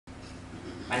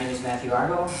My name is Mathew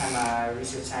Argall. I'm a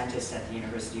research scientist at the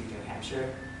University of New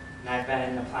Hampshire, and I've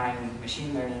been applying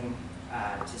machine learning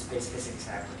to space physics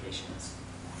applications.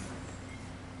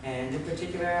 And in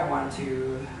particular, I want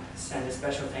to send a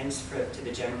special thanks to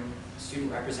the GEM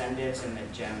student representatives and the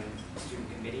GEM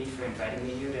student committee for inviting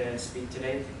me here to speak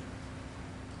today.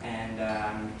 And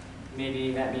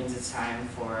maybe that means it's time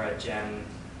for a GEM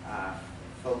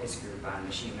focus group on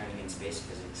machine learning and space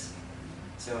physics.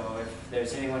 So if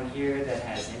there's anyone here that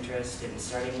has interest in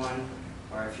starting one,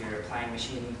 or if you're applying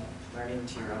machine learning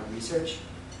to your own research,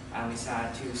 I only saw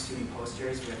 2 student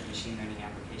posters with machine learning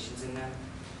applications in them.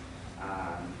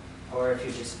 Or if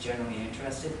you're just generally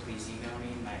interested, please email me.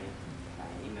 My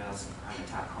email's on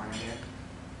the top corner there.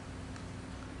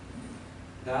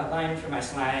 The outline for my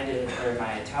slide, or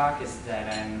my talk, is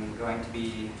that I'm going to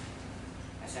be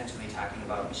essentially talking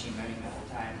about machine learning the whole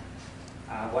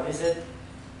time. What is it?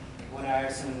 What are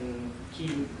some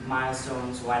key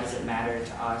milestones? Why does it matter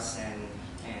to us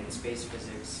and space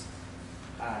physics?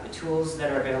 The tools that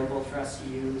are available for us to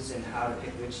use and how to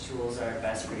pick which tools are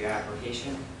best for your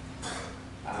application.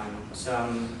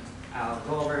 I'll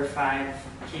go over 5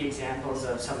 key examples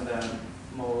of some of the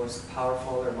most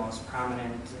powerful or most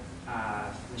prominent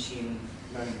machine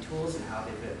learning tools and how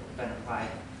they've been applied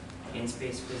in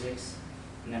space physics.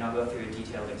 And then I'll go through a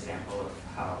detailed example of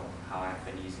how I've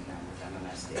been using them with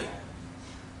MMS data.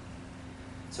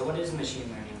 So what is machine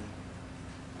learning?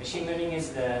 Machine learning is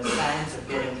the science of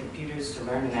getting computers to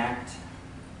learn and act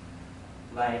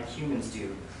like humans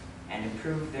do and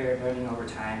improve their learning over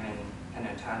time in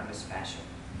an autonomous fashion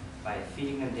by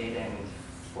feeding them data and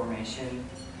information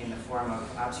in the form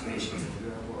of observations and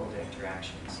real-world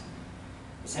interactions.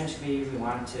 Essentially, we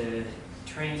want to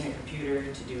train a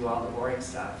computer to do all the boring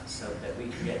stuff so that we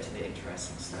can get to the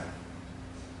interesting stuff.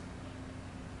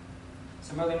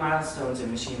 Some early milestones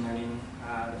in machine learning.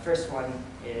 The first one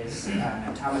is an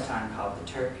automaton called the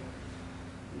Turk.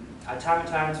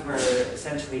 Automatons were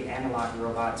essentially analog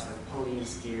robots with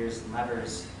pulleys, gears, and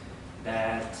levers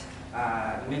that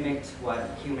mimicked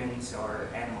what humans or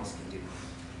animals can do.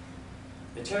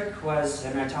 The Turk was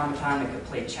an automaton that could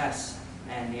play chess,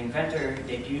 and the inventor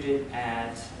debuted it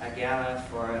at a gala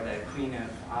for the Queen of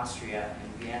Austria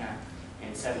in Vienna in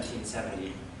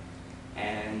 1770.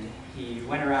 And he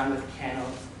went around with a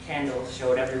candle,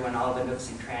 showed everyone all the nooks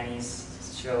and crannies,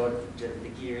 showed the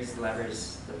gears, the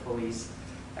levers, the pulleys,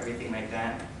 everything like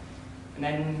that. And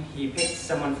then he picked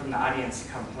someone from the audience to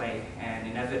come play, and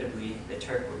inevitably the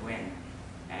Turk would win.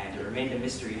 And it remained a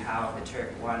mystery how the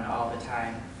Turk won all the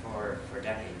time for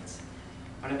decades.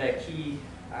 One of the key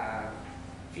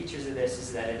features of this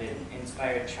is that it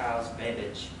inspired Charles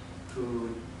Babbage,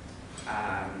 who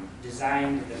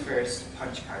designed the first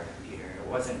punch card computer.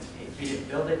 He didn't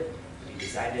build it, but he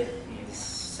designed it, and he's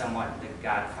somewhat the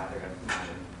godfather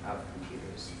of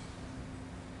computers.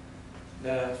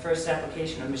 The first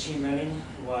application of machine learning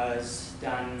was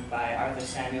done by Arthur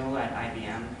Samuel at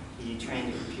IBM. He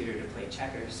trained a computer to play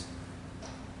checkers.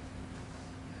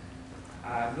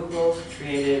 Google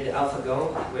created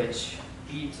AlphaGo, which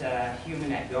beat a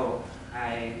human at Go.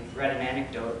 I read an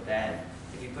anecdote that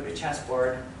if you put a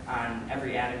chessboard on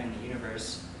every atom in the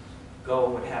universe,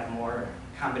 Go would have more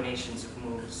combinations of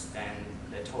moves than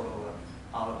the total of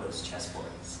all of those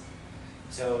chessboards.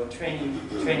 So training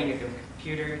a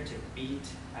computer to beat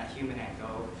a human at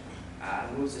Go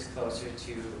moves us closer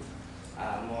to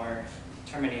more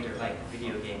Terminator-like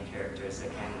video game characters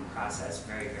that can process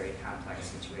very, very complex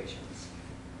situations.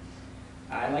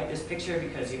 I like this picture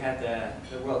because you have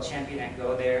the world champion at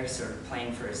Go there, sort of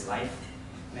playing for his life.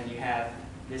 And then you have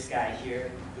this guy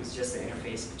here, who's just the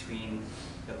interface between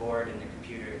the board and the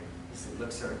computer. He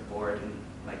looks sort of bored and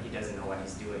like he doesn't know what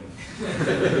he's doing.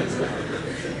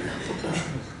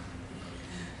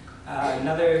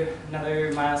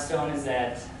 Another milestone is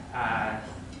that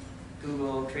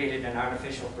Google created an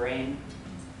artificial brain.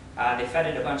 They fed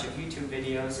it a bunch of YouTube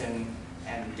videos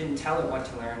and didn't tell it what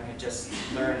to learn. It just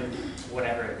learned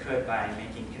whatever it could by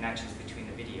making connections between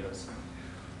the videos.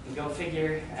 And go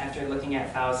figure, after looking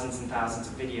at thousands and thousands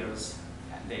of videos,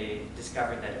 they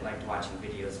discovered that it liked watching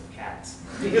videos of cats.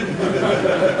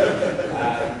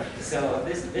 So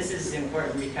this is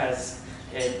important because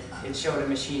it showed a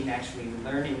machine actually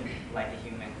learning like a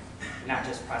human, not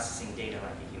just processing data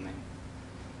like a human.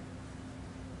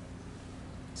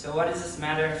 So what does this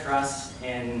matter for us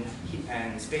in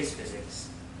space physics?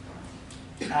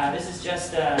 This is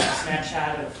just a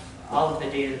snapshot of all of the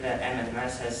data that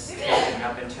MMS has taken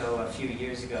up until a few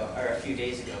days ago.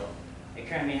 It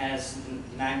currently has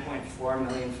 9.4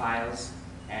 million files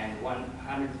and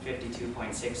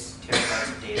 152.6 terabytes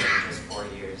of data in just 4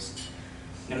 years.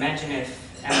 And imagine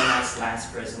if MMS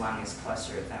lasts for as long as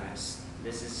cluster of MS.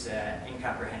 This is an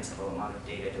incomprehensible amount of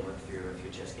data to look through if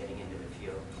you're just getting into the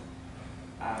field.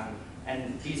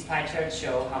 And these pie charts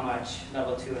show how much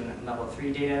level 2 and level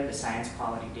 3 data, the science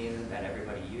quality data that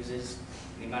everybody uses,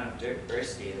 the amount of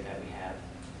diverse data that we have.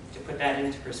 To put that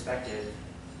into perspective,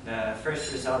 the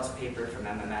first results paper from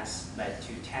MMS led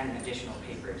to 10 additional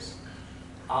papers,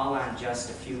 all on just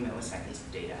a few milliseconds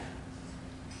of data.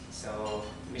 So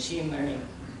machine learning,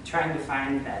 trying to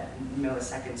find that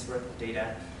milliseconds worth of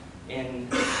data in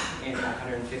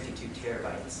 152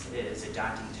 terabytes is a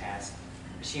daunting task.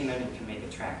 Machine learning can make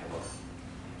it tractable.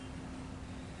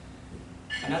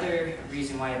 Another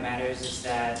reason why it matters is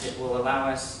that it will allow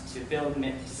us to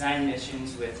design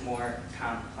missions with more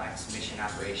complex mission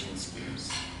operation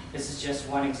schemes. This is just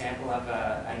one example of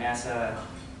a NASA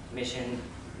mission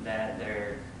that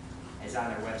is on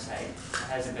their website. It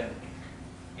hasn't been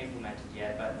implemented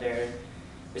yet, but they're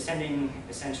sending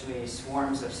essentially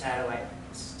swarms of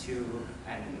satellites to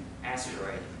an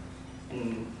asteroid.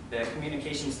 And the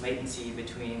communications latency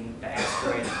between the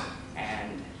asteroid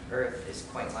and Earth is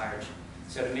quite large.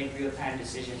 So to make real-time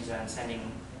decisions on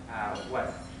sending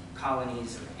what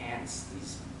colonies of ants,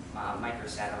 these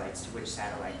microsatellites, to which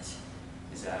satellites,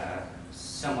 is a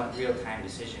somewhat real-time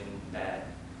decision that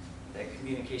the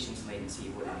communications latency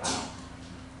would allow.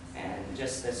 And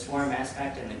just the swarm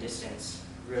aspect and the distance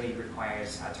really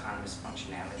requires autonomous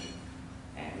functionality,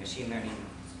 and machine learning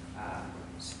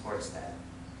supports that.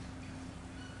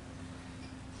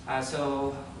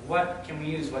 So what can we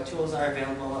use? What tools are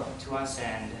available to us,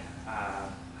 and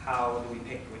how do we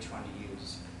pick which one to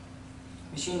use?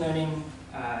 Machine learning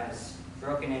is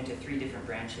broken into 3 different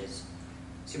branches: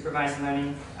 supervised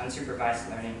learning, unsupervised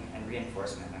learning, and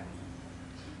reinforcement learning.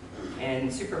 In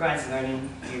supervised learning,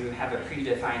 you have a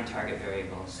predefined target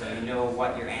variable, so you know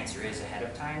what your answer is ahead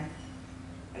of time.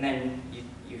 And then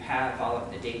you have all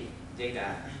of the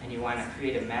data, and you want to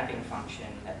create a mapping function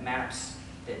that maps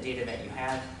the data that you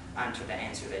have onto the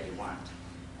answer that you want.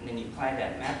 And then you apply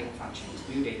that mapping function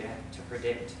to new data to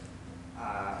predict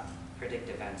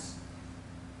events.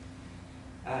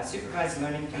 Supervised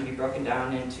learning can be broken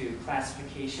down into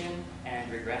classification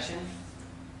and regression.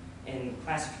 In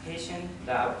classification,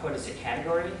 the output is a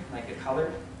category, like a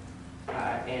color.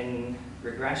 In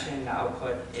regression, the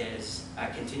output is a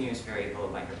continuous variable,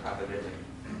 like a probability.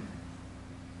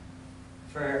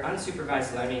 For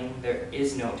unsupervised learning, there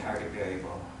is no target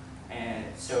variable. And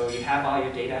so you have all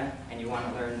your data, and you want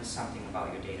to learn something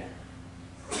about your data.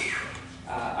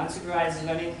 Unsupervised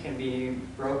learning can be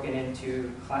broken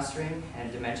into clustering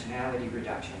and dimensionality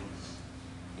reduction.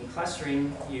 In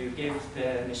clustering, you give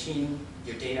the machine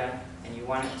your data, and you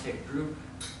want it to group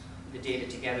the data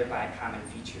together by common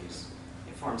features.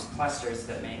 It forms clusters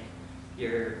that make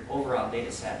your overall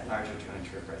data set larger to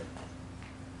interpret.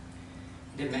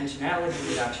 Dimensionality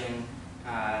reduction,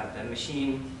 the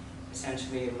machine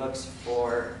essentially looks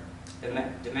for the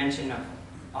dimension of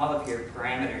all of your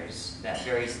parameters that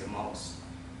varies the most.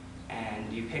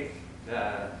 And you pick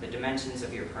the dimensions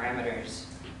of your parameters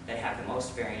that have the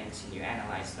most variance, and you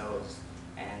analyze those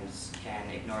and can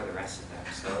ignore the rest of them.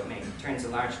 So it turns a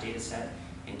large data set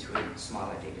into a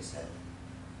smaller data set.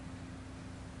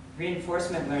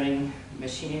 Reinforcement learning,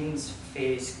 machines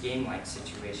face game-like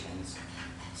situations.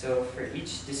 So for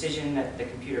each decision that the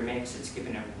computer makes, it's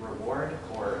given a reward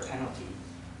or a penalty.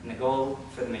 And the goal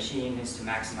for the machine is to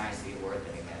maximize the reward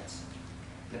that it gets.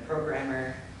 The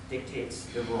programmer dictates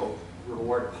the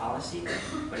reward policy,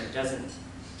 but it doesn't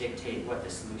dictate what the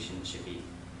solution should be.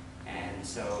 And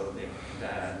so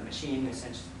the machine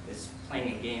essentially is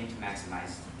playing a game to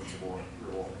maximize its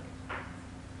reward.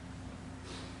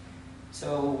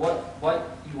 So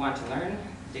what you want to learn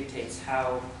dictates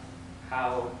how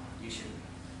you should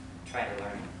try to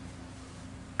learn.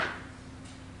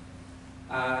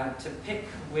 To pick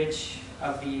which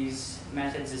of these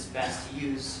methods is best to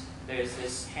use, there's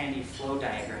this handy flow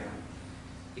diagram.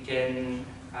 You can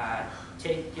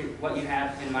take what you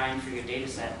have in mind for your data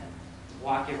set,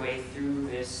 walk your way through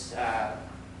this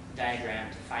diagram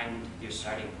to find your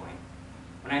starting point.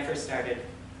 When I first started,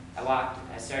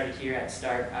 I started here at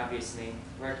start, obviously,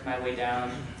 worked my way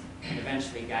down, and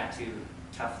eventually got to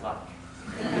tough luck.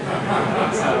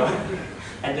 So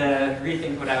I had to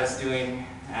rethink what I was doing,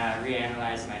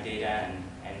 reanalyze my data,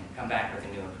 and come back with a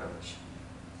new approach.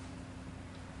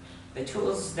 The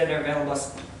tools that are available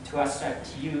to us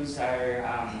to use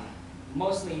are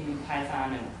mostly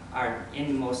Python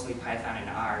mostly Python and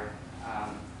R.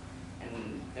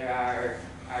 And there are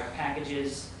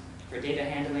packages for data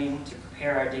handling to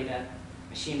prepare our data,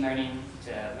 machine learning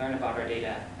to learn about our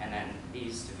data, and then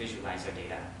these to visualize our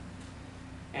data.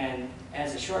 And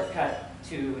as a shortcut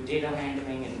to data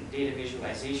handling and data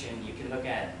visualization, you can look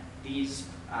at these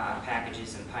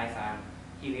packages in Python,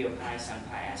 HelioPy,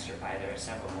 SunPy, AstroPy. There are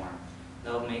several more.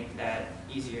 They'll make that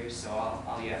easier, so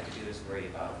all you have to do is worry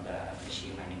about the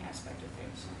machine learning aspect of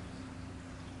things.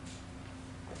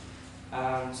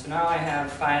 So now I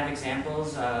have 5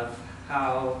 examples of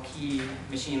how key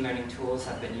machine learning tools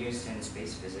have been used in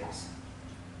space physics.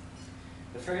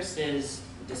 The first is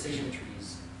decision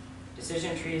trees.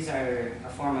 Decision trees are a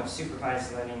form of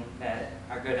supervised learning that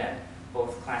are good at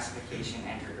both classification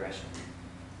and regression.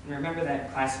 And remember that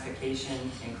in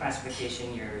classification,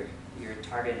 your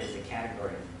target is a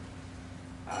category.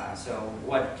 So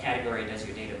what category does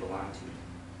your data belong to?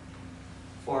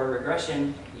 For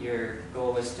regression, your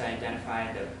goal is to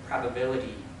identify the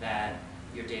probability that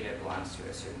your data belongs to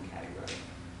a certain category.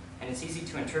 And it's easy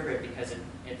to interpret because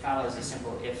it follows a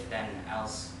simple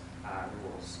if-then-else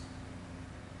rules.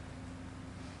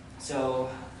 So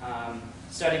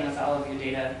starting with all of your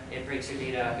data, it breaks your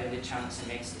data up into chunks and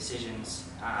makes decisions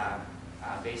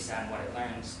based on what it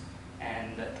learns.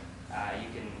 And you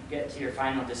can get to your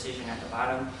final decision at the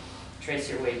bottom, trace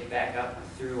your way back up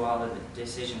through all of the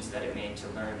decisions that it made to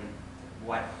learn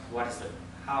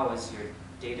how is your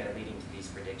data leading to these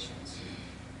predictions.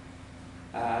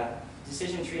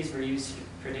 Decision trees were used to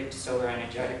predict solar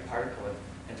energetic particle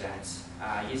events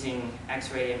using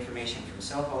X-ray information from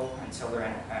SOHO and solar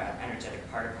energetic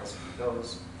particles from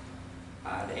GOES.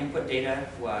 The input data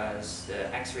was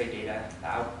the X-ray data.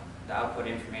 The output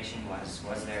information was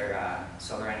there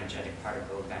solar energetic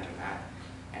particle event or not,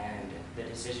 and the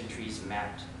decision trees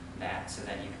mapped that so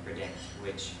that you could predict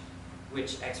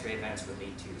which X-ray events would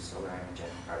lead to solar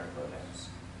energetic particle events.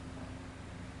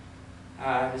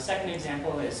 The second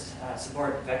example is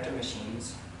support vector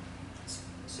machines.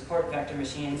 Support vector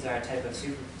machines are a type of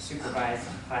supervised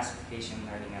classification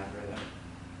learning algorithm,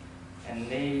 and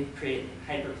they create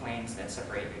hyperplanes that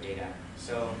separate your data.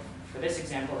 So for this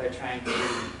example, they're trying to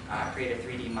create a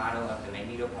 3D model of the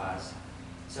magnetopause.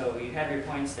 So you have your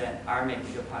points that are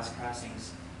magnetopause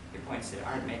crossings, your points that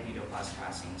aren't magnetopause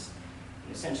crossings,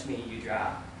 and essentially you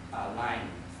draw a line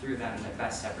through them that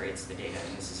best separates the data,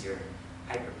 and this is your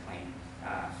hyperplane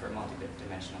for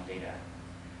multi-dimensional data.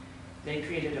 They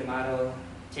created a model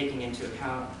taking into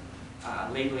account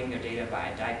labeling their data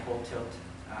by dipole tilt,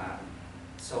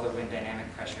 solar wind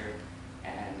dynamic pressure,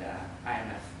 and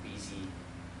IMF-BZ,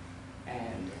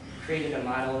 and created a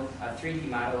model, a 3D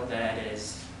model that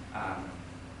is,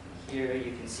 here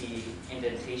you can see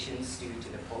indentations due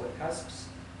to the polar cusps,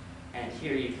 and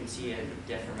here you can see a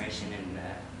deformation in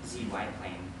the ZY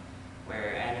plane,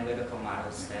 where analytical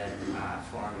models that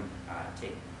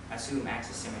assume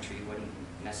axis symmetry wouldn't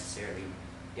necessarily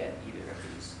get either of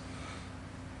these.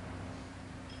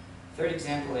 Third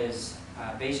example is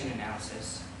Bayesian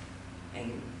analysis.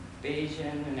 In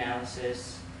Bayesian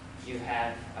analysis, you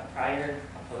have a prior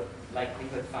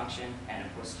likelihood function and a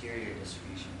posterior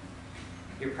distribution.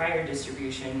 Your prior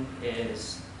distribution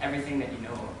is everything that you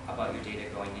know about your data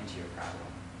going into your problem.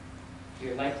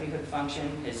 Your likelihood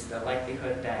function is the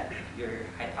likelihood that your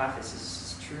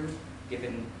hypothesis is true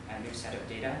given a new set of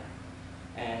data.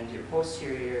 And your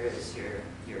posterior is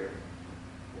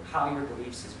how your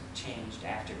beliefs have changed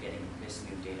after getting this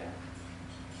new data.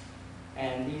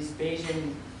 And these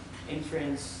Bayesian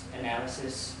inference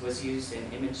analysis was used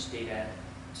in image data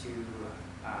to,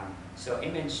 so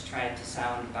image tried to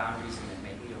sound boundaries in the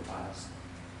magnetopause.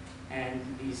 And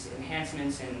these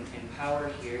enhancements in power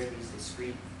here, these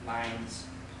discrete lines,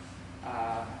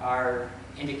 are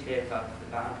indicative of the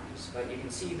boundaries, but you can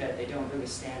see that they don't really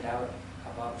stand out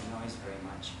above the noise very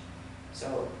much.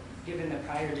 So given the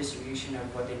prior distribution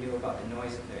of what they knew about the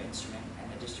noise of their instrument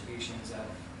and the distributions of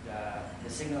the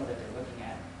signal that they're looking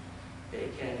at, they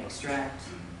can extract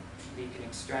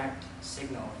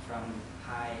signal from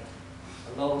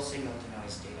low signal to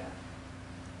noise data.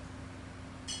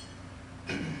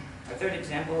 Our third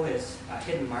example is a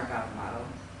hidden Markov model,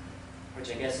 which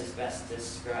I guess is best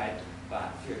described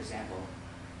through example.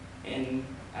 In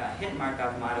a hidden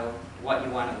Markov model, what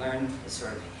you want to learn is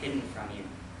sort of hidden from you,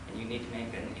 and you need to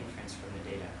make an inference from the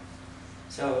data.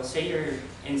 So say you're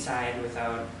inside and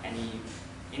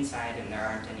there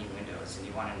aren't any windows, and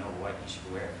you want to know what you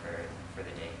should wear for the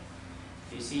day.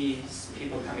 If you see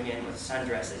people coming in with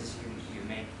sundresses, you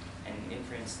make an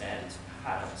inference that it's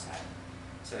hot outside.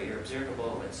 So your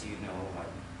observable lets you know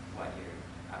what your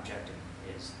objective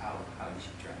is, how you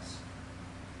should dress.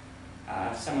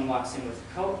 If someone walks in with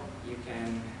a coat, you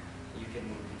can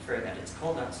infer that it's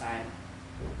cold outside.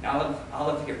 And all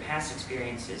of your past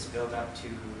experiences build up to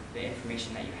the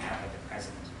information that you have at the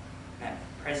present. That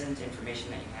present information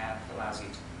that you have allows you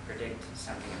to predict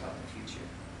something about the future.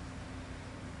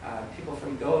 People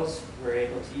from GOES were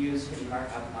able to use hidden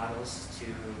Markov models to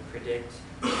predict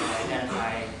and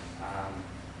identify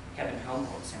Kevin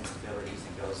Helmholtz instabilities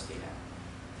in GOES data.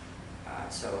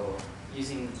 So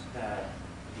using the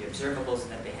observables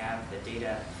that they have, the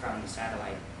data from the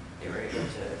satellite, they were able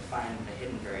to find the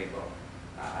hidden variable,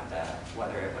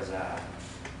 whether it was a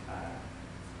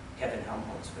Kevin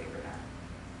Helmholtz wave or not.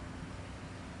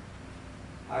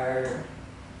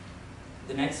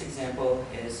 The next example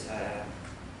is a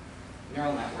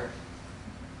neural network.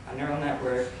 A neural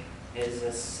network is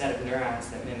a set of neurons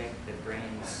that mimic the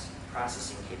brain's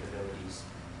processing capabilities.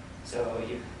 So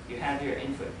you have your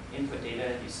input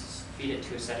data, you feed it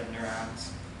to a set of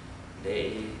neurons.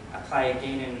 They apply a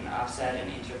gain and an offset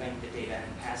and interlink the data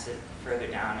and pass it further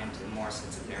down into more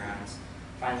sets of neurons.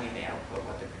 Finally, they output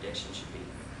what the prediction should be.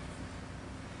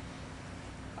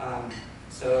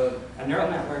 So a neural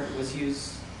network was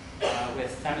used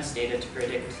with Themis data to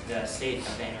predict the state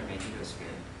of the inner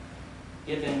magnetosphere.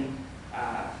 Given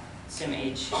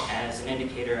SIM-H as an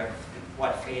indicator of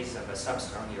what phase of a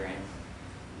substorm you're in,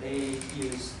 they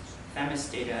used Themis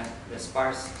data, the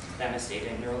sparse Themis data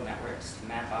in neural networks to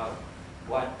map out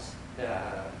what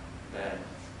the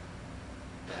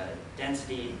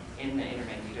density in the inner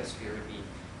magnetosphere would be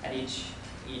at each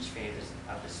phase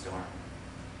of the storm.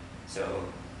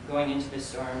 So going into the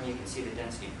storm, you can see the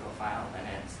density profile, and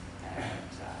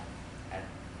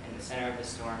in the center of the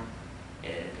storm,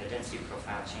 the density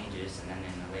profile changes, and then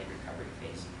in the late recovery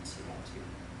phase, you can see that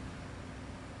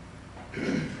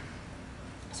too.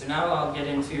 So now I'll get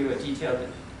into detailed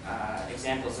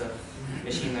examples of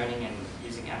machine learning and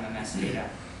using MMS data,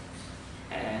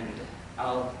 and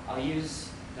I'll use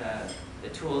the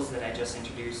tools that I just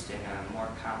introduced in a more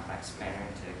complex manner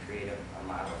to create a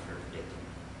model for predicting.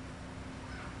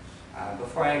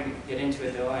 Before I get into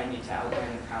it though, I need to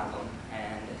outline the problem,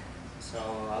 and so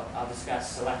I'll discuss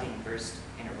selecting burst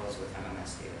intervals with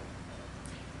MMS data.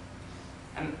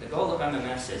 The goal of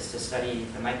MMS is to study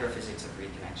the microphysics of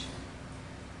reconnection.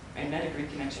 Magnetic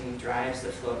reconnection drives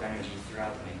the flow of energy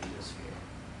throughout the magnetosphere.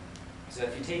 So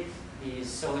if you take these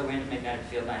solar wind magnetic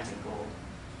field lines in gold,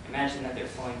 imagine that they're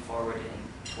flowing forward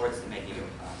towards the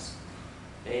magnetopause.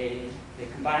 They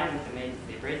combine with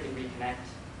they break and reconnect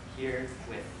here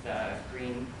with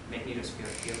green magnetosphere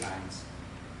field lines.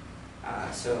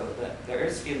 So the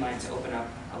Earth's field lines open up,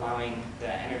 allowing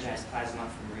the energized plasma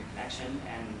from reconnection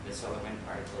and the solar wind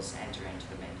particles to enter into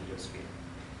the magnetosphere.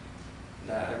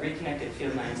 The reconnected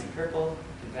field lines in purple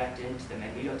convect into the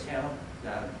magnetotail.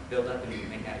 The buildup in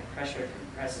magnetic pressure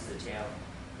compresses the tail.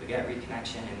 We get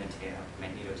reconnection in the tail,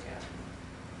 magnetotail.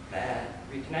 That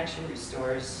reconnection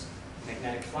restores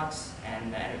magnetic flux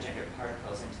and the energetic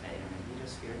particles into the inner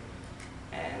magnetosphere,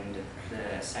 and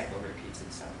the cycle repeats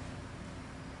itself.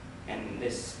 And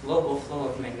this global flow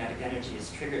of magnetic energy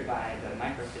is triggered by the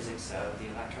microphysics of the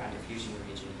electron diffusion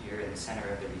region here in the center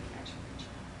of the reconnection region.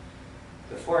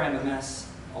 Before MMS,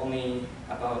 only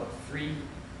about 3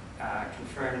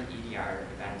 confirmed EDR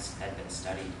events had been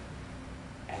studied.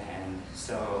 And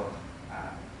so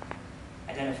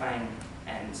identifying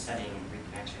and studying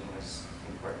reconnection was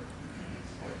important.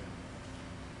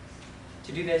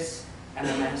 To do this,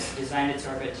 MMS designed its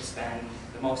orbit to spend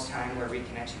the most time where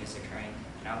reconnection is occurring,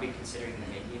 and I'll be considering the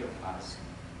magnetopause.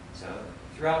 So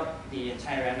throughout the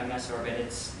entire MMS orbit,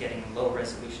 it's getting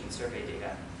low-resolution survey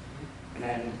data. And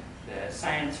then the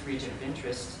science region of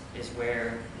interest is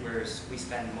where we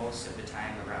spend most of the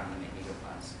time around the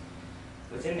magnetopause.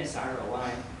 Within this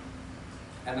ROI,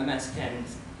 MMS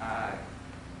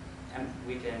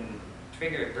we can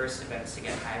trigger burst events to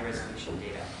get high-resolution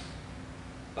data.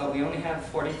 But we only have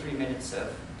 43 minutes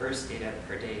of burst data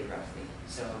per day, roughly.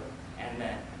 So,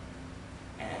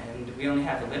 and we only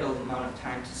have a little amount of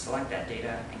time to select that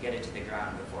data and get it to the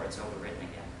ground before it's overwritten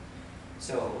again.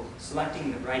 So,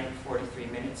 selecting the right 43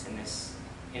 minutes in this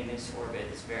orbit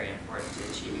is very important to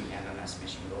achieving MMS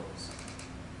mission goals.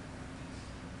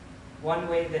 One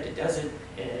way that it does it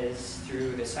is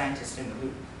through the scientist in the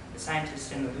loop. The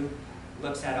scientist in the loop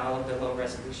looks at all of the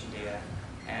low-resolution data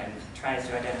and tries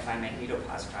to identify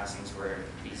magnetopause crossings where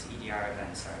these EDR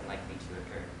events are likely to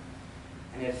occur.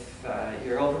 And if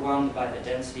you're overwhelmed by the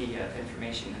density of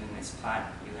information in this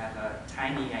plot, you have a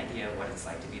tiny idea of what it's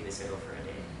like to be the CITO for a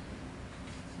day.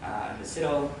 The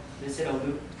CITO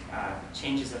loop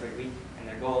changes every week, and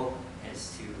their goal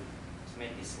is to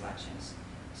make these selections.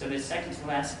 So the second to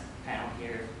last panel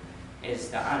here is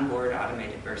the onboard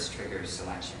automated burst trigger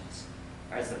selections.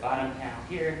 Whereas the bottom panel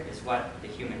here is what the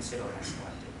human CITO has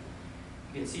selected.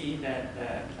 You can see that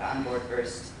the onboard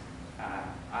burst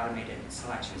automated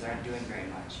selections aren't doing very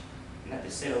much, and that the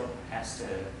CITO has to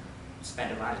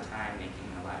spend a lot of time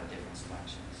making a lot of different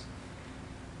selections.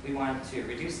 We want to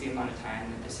reduce the amount of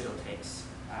time that the SIDL takes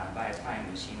by applying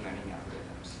machine learning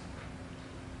algorithms.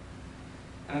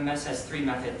 MMS has 3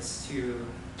 methods to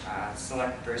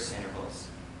select burst intervals.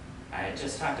 I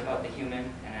just talked about the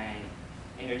human, and I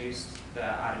introduced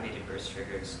the automated burst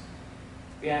triggers.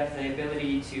 We have the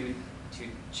ability to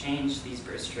change these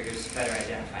burst triggers to better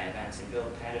identify events, and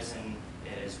Bill Patterson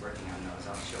is working on those.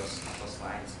 I'll show us a couple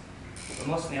slides. But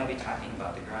mostly I'll be talking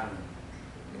about the ground loop.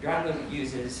 The ground loop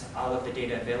uses all of the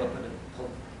data available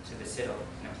to the SIDL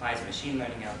and applies machine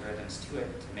learning algorithms to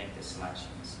it to make the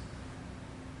selections.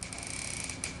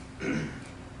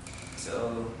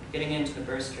 So getting into the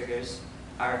burst triggers,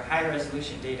 our high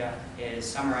resolution data is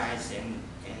summarized in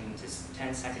just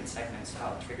 10-second segments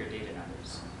called trigger data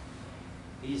numbers.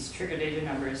 These trigger data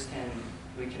numbers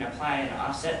we can apply an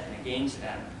offset and a gain to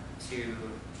them to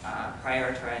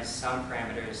prioritize some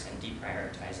parameters and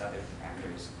deprioritize other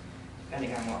parameters,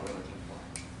 depending on what we're looking for.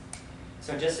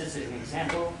 So just as an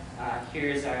example,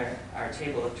 here's our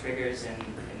table of triggers in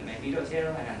the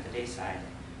magnetotail and on the day side.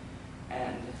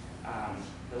 And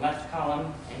the left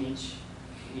column in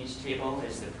each table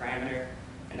is the parameter,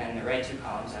 and then the right 2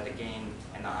 columns are the gain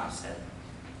and the offset.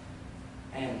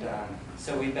 And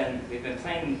so we've been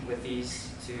playing with these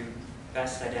to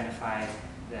best identify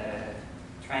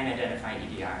try and identify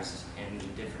EDRs in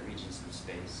different regions of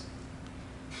space.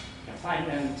 And applying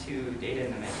them to data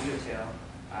in the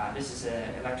magnetotail, this is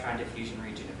an electron diffusion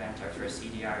region event, our first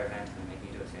EDR event in the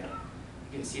magnetotail.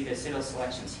 You can see the SIDL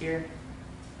selections here,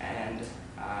 and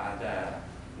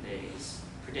these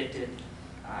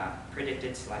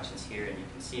predicted selections here, and you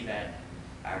can see that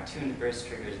our tuned burst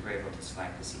triggers were able to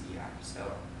select this EDR,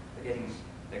 so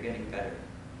they're getting better.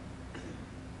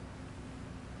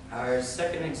 Our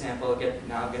second example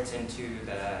now gets into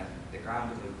the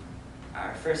ground loop.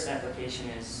 Our first application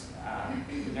is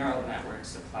neural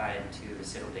networks applied to the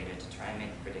SIDL data to try and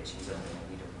make predictions of the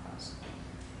magnetopaws.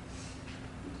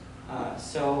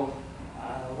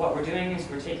 What we're doing is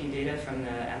we're taking data from the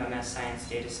MMS Science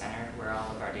Data Center, where all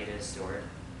of our data is stored,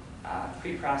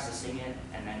 pre-processing it,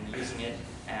 and then using it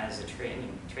as a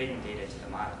training data to the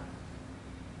model.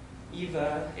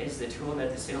 EVA is the tool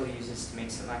that the SIDL uses to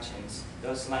make selections.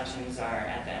 Those selections are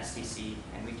at the SDC,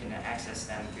 and we can access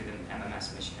them through the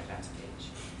MMS mission events page.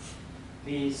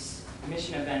 These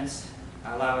mission events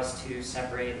allow us to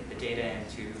separate the data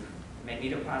into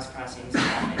magnetopause crossings and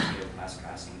non-magnetopause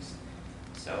crossings.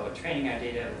 So training our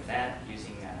data with that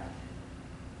using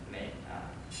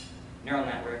neural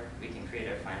network, we can create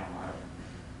our final model.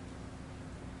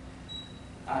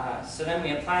 So then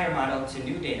we apply our model to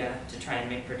new data to try and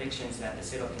make predictions that the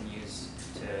SIDL can use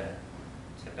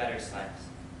to better select,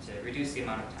 to reduce the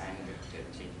amount of time that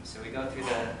they're taking. So we go through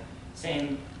the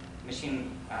same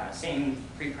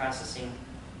pre-processing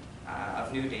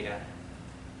of new data,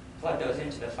 plug those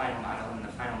into the final model, and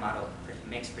the final model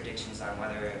makes predictions on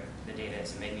whether the data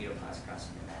is a magnetopause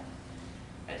crossing or not.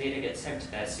 That data gets sent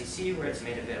to the SCC, where it's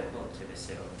made available to the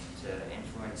SIDL to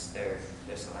influence their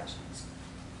selections.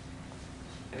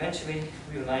 Eventually,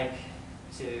 we would like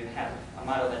to have a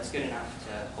model that's good enough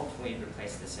to hopefully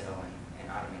replace the SIDL and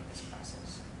automate this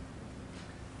process.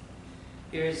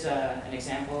 Here's an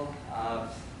example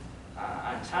of,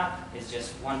 on top is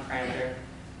just one parameter.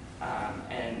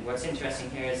 And what's interesting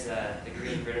here is the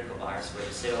green vertical bars where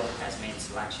the SIDL has made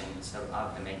selections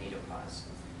of the magnetopause.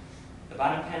 The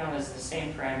bottom panel is the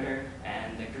same parameter,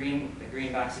 and the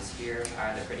green boxes here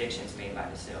are the predictions made by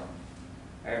the SIDL,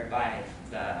 or by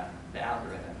the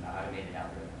algorithm, the automated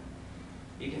algorithm.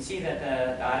 You can see that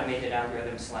the automated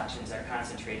algorithm selections are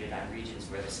concentrated on regions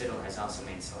where the SIDL has also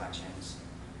made selections.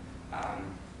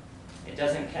 It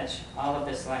doesn't catch all of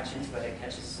the selections, but it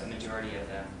catches a majority of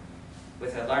them.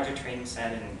 With a larger training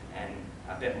set and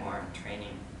a bit more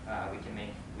training, we can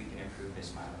improve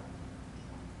this model.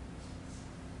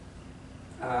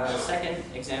 The second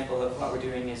example of what we're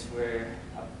doing is we're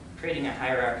creating a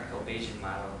hierarchical Bayesian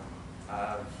model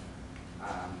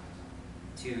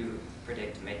to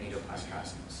predict magnetopause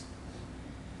crossings.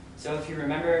 So if you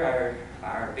remember,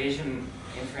 our Bayesian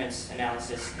inference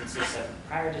analysis consists of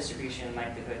prior distribution,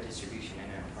 likelihood distribution,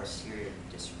 and a posterior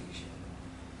distribution.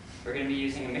 We're going to be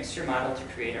using a mixture model to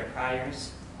create our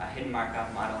priors, a hidden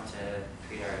Markov model to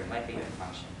create our likelihood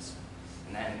functions,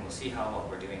 and then we'll see how what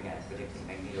we're doing at predicting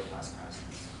magnetopause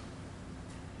crossings.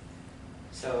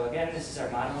 So again, this is our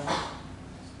model,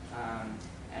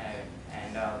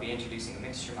 and I'll be introducing a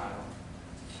mixture model.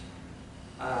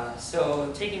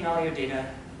 So taking all your data,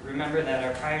 remember that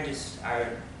our priors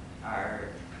are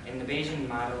in the Bayesian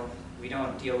model. We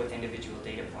don't deal with individual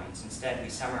data points. Instead, we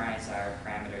summarize our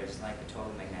parameters like the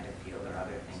total magnetic field or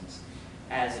other things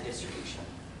as a distribution.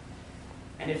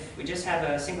 And if we just have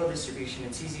a single distribution,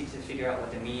 it's easy to figure out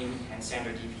what the mean and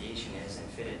standard deviation is and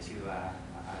fit it to a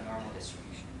normal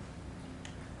distribution.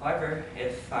 However,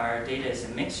 if our data is a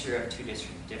mixture of two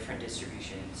different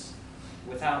distributions,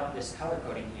 without this color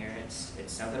coding here,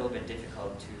 it's a little bit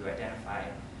difficult to identify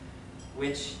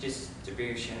which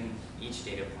distribution each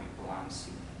data point belongs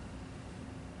to.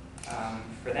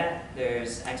 For that,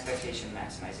 there's expectation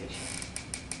maximization.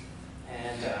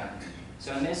 And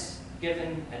so in this,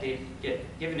 given a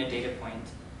data point,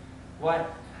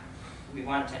 what we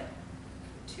want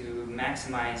to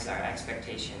maximize our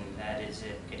expectation that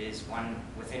it is one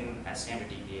within a standard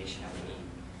deviation of the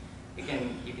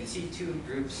mean. You can see two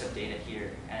groups of data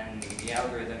here, and the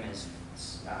algorithm is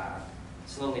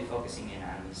slowly focusing in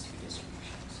on these two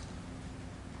distributions.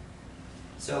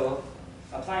 So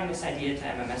applying this idea to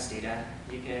MMS data,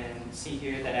 you can see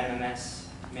here that MMS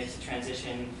makes a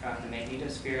transition from the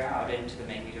magnetosphere out into the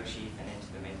magnetosheath and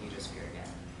into the magnetosphere again.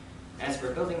 As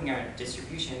we're building our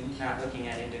distribution, not looking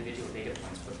at individual data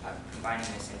points, but combining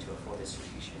this into a full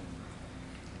distribution.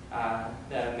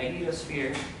 The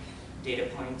magnetosphere data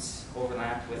points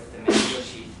overlap with the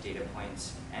magnetosheath data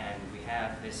points, and we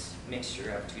have this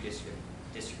mixture of two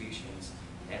distributions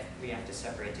that we have to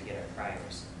separate to get our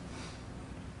priors.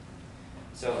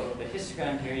 So the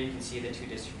histogram here, you can see the two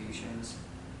distributions.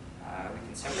 We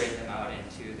can separate them out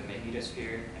into the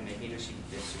magnetosphere and magnetosheath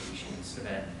distributions so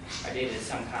that our data is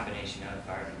some combination of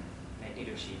our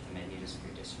magnetosheath and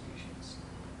magnetosphere distributions.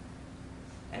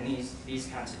 And these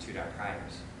constitute our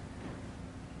priors.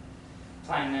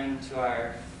 Applying them to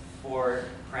our four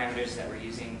parameters that we're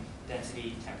using,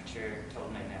 density, temperature, total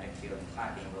magnetic field, and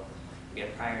clocking, we'll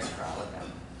get priors for all of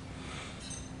them.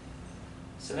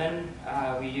 So then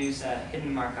we use a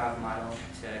hidden Markov model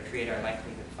to create our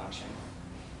likelihood function.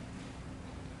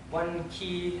 One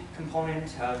key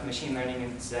component of machine learning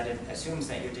is that it assumes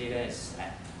that your data is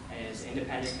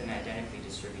independent and identically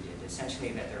distributed, essentially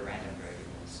that they're random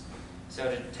variables.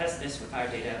 So to test this with our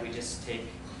data, we just take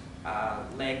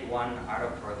leg 1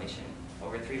 autocorrelation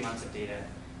over 3 months of data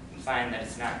and find that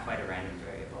it's not quite a random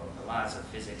variable. The laws of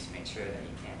physics make sure that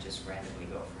you can't just randomly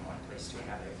go from one place to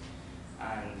another.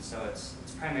 And so it's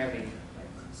primarily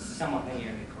somewhat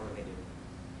linearly correlated.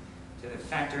 To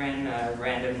factor in a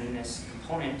randomness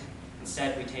component,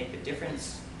 instead we take the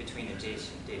difference between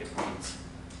adjacent data points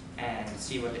and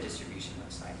see what the distribution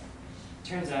looks like. It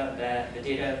turns out that the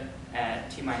data at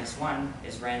t-1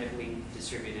 is randomly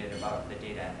distributed about the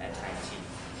data at time t.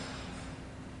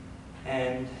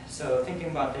 And so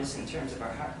thinking about this in terms of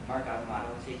our Markov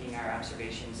model, taking our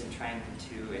observations and trying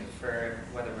to infer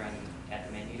whether we're at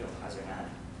the magnetopause or not,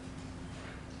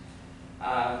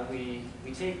 we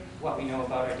take what we know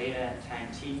about our data at time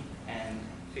t and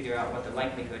figure out what the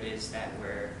likelihood is that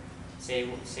we're, say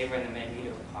we're in the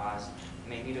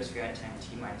magnetosphere at time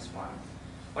t-1.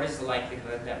 What is the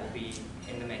likelihood that we'll be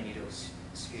in the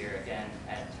magnetosphere again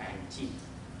at time t?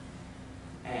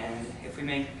 And if we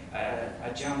make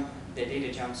a jump, the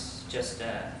data jumps just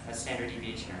a standard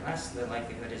deviation or less, the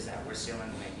likelihood is that we're still in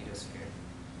the magnetosphere.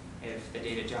 If the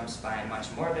data jumps by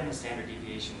much more than a standard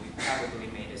deviation, we've probably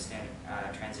made a standard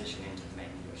transition into the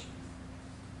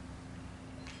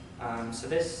magnetosheath. So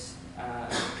this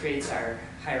creates our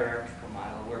hierarchical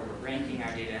model where we're ranking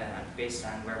our data based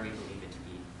on where we believe it to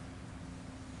be.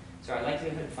 So our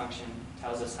likelihood function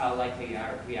tells us how likely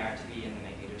we are to be in the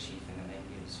magnetosheath and the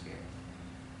magnetosphere.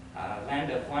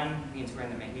 Lambda of 1 means we're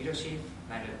in the magnetosheath,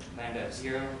 lambda of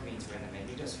 0 means we're in the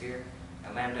magnetosphere,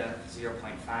 and lambda of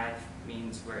 0.5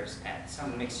 means we're at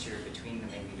some mixture between the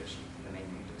magnetosheath and the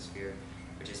magnetosphere,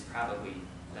 which is probably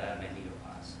the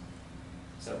magnetopause.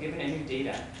 So given a new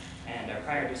data and our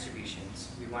prior distributions,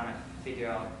 we want to figure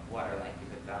out what our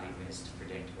likelihood value is to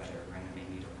predict whether we're in the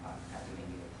magnetopause at the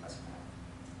magnetopause point.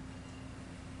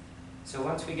 So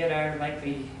once we get our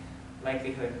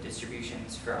likelihood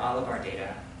distributions for all of our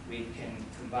data, we can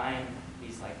combine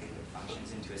these likelihood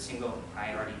functions into a single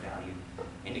priority value,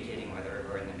 indicating whether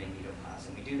we're in the magnetopause.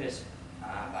 And we do this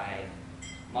by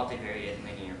multivariate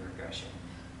linear regression.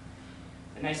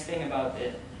 The nice thing about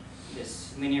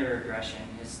this linear regression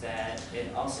is that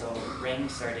it also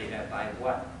ranks our data by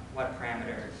what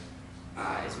parameter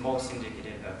is most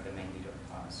indicative of the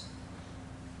magnetopause.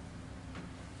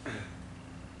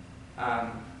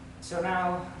 So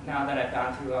now that I've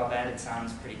gone through all that, it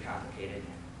sounds pretty complicated.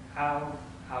 How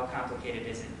complicated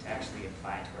is it to actually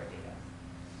apply to our data?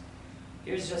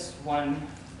 Here's just one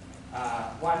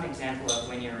example of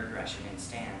linear regression in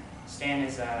STAN. STAN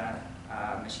is a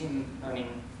machine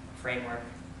learning framework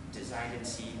designed in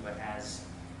C, but has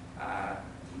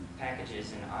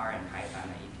packages in R and Python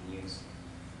that you can use.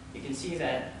 You can see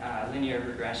that linear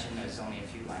regression is only a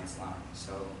few lines long,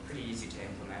 so pretty easy to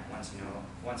implement once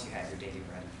you have your data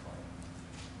ready for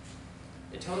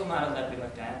it. The total model that we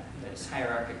looked at, this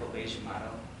hierarchical Bayesian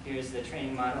model, here's the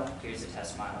training model, here's the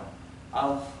test model.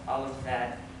 All of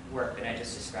that work that I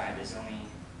just described is only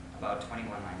about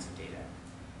 21 lines of data,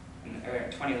 or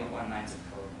 21 lines of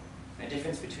code. The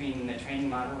difference between the training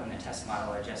model and the test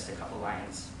model are just a couple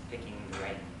lines picking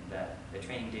the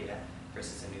training data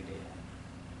versus the new data.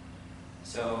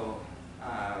 So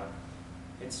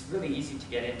it's really easy to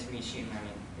get into machine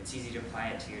learning. It's easy to apply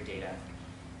it to your data.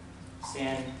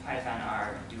 Stan, Python,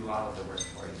 R do all of the work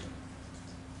for you.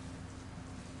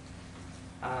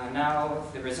 Now,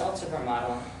 the results of our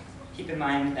model, keep in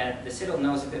mind that the CIDL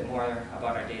knows a bit more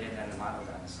about our data than the model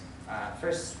does.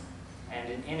 First,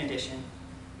 and in addition,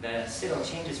 the CIDL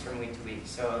changes from week to week,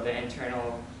 so the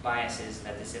internal biases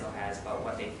that the CIDL has about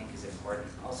what they think is important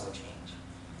also change.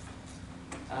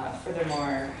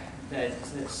 Furthermore, the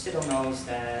CIDL knows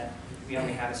that we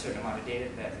only have a certain amount of data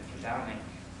that we can downlink,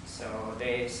 so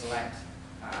they select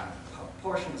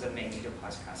portions of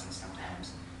magnetopause crossing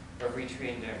sometimes, or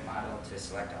retrain their model to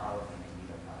select all of the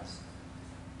magnetopause.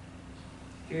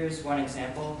 Here's one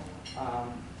example.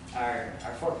 Our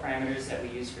 4 parameters that we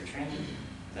use for training,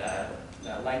 the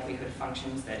likelihood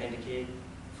functions that indicate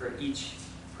for each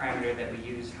parameter that we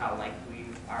use how likely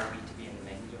are we to be in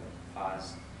the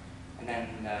magnetopause, and then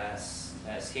the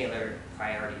scalar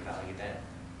priority value that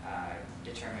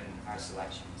determine our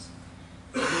selections.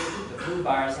 The blue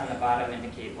bars on the bottom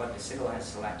indicate what the CIDL has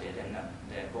selected, and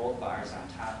the gold bars on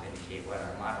top indicate what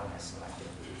our model has selected.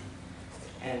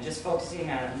 And just focusing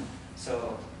on,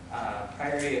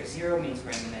 priority of 0 means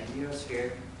we're in the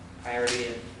magnetosphere, priority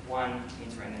of 1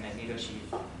 means we're in the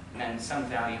magnetosheath, and then some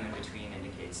value in between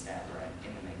indicates that we're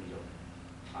in the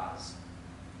magnetopause.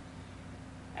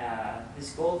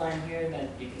 This gold line here that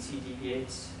you can see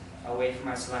deviates away from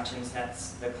our selections,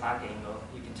 that's the clock angle.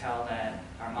 You can tell that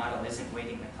our model isn't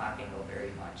weighting the clock angle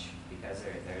very much because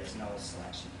there's no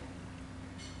selection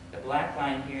here. The black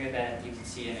line here that you can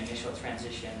see an initial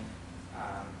transition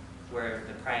where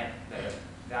the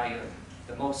value of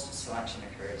the most selection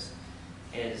occurs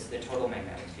is the total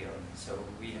magnetic field. So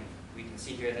we can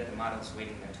see here that the model is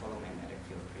weighting the total magnetic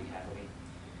field pretty heavily.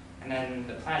 And then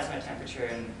the plasma temperature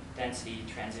and density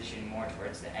transition more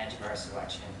towards the edge of our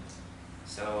selection.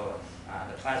 So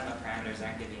the plasma parameters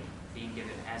aren't being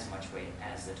given as much weight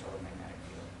as the total magnetic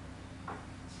field.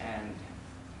 And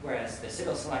whereas the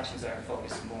CIDL selections are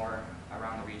focused more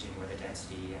around the region where the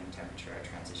density and temperature are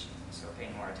transitioning, so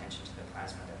paying more attention to the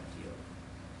plasma than the field.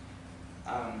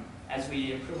 As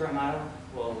we improve our model,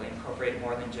 we'll incorporate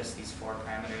more than just these 4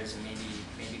 parameters, and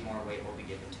maybe more weight will be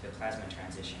given to the plasma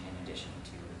transition in addition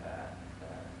to the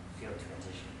field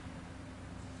transition.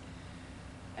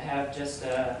 I have just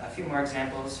a few more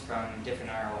examples from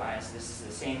different ROIs. This is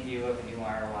the same view of a new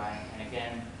ROI, and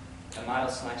again, the model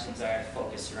selections are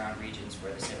focused around regions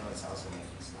where the CIDL is also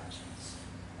making selections,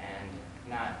 and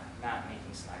not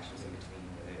making selections in between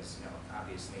where there's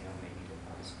obviously no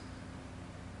magnetopause.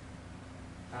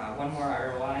 One more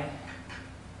ROI,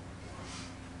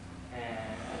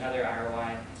 and another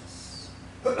ROI.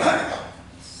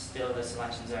 Still, the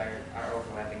selections are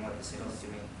overlapping what the CIDL is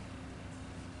doing.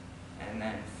 And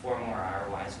then 4 more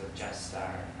ROIs with just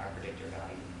our predictor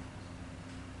value.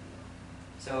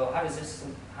 So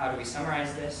how do we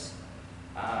summarize this?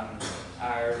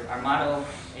 Our model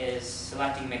is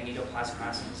selecting magnetopause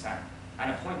crossings on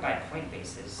a point-by-point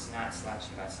basis, not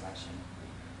selection by selection.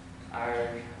 Our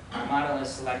model is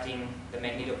selecting the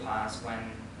magnetopause when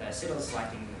the CIDL is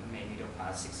selecting the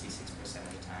magnetopause 66%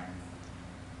 of the time.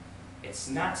 It's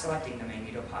not selecting the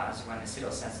magnetopause when the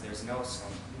CIDL says there's no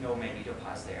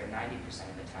magnetopause there 90%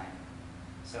 of the time.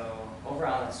 So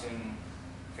overall, it's doing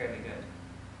fairly good.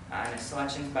 On a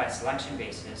selection by selection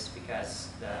basis, because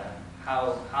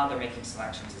how they're making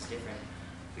selections is different.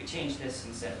 If we change this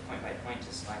instead of point by point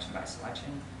to selection by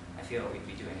selection, I feel we'd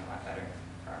be doing a lot better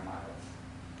for our model.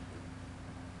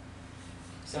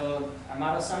 So our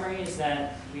model summary is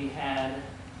that we had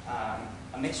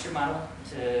a mixture model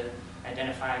to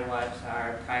identify what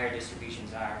our prior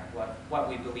distributions are, what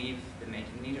we believe the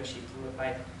magnetosheath to look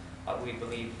like, what we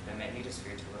believe the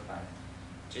magnetosphere to look like.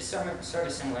 Just sort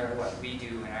of similar to what we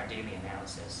do in our daily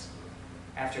analysis.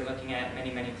 After looking at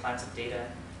many plots of data,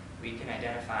 we can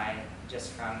identify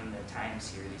just from the time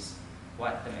series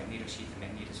what the magnetosheath and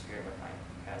magnetosphere look like,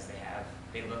 because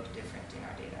they look different in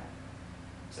our data.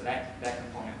 So that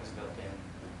component was built in.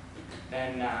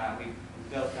 Then we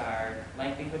built our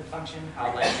likelihood function,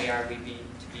 how likely are we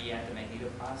to be at the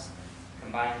magnetopause,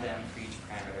 combined them for each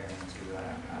parameter into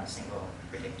a single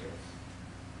predictor.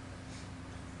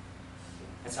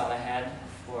 That's all I had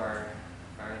for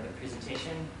the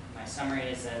presentation. My summary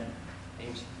is that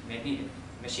maybe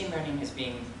machine learning is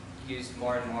being used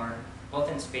more and more,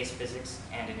 both in space physics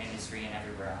and in industry and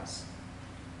everywhere else.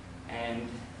 And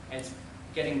it's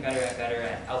getting better and better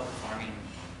at outperforming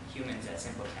humans at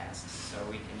simple tasks. So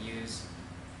we can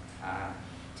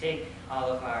take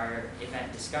all of our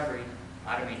event discovery,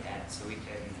 automate that so we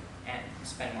can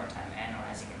spend more time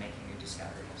analyzing and making new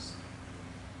discoveries.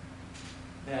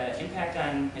 The impact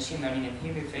on machine learning in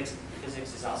human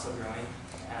physics is also growing.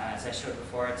 As I showed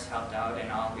before, it's helped out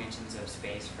in all regions of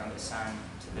space, from the sun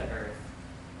to the Earth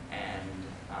and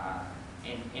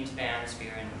into the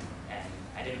atmosphere. And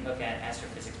I didn't look at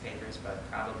astrophysics papers, but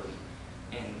probably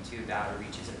into the outer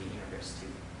reaches of the universe too.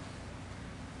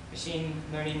 Machine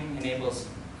learning enables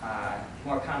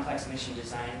more complex mission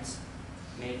designs,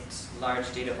 makes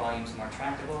large data volumes more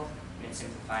tractable, and it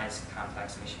simplifies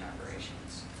complex mission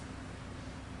operations.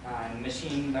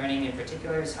 Machine learning in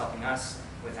particular is helping us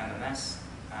with MMS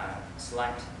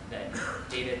select the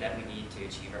data that we need to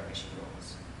achieve our mission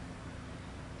goals.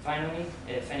 Finally,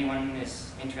 if anyone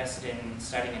is interested in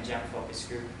starting a GEM focus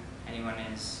group, anyone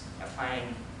is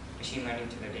applying machine learning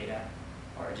to their data,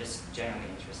 or just generally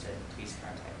interested, please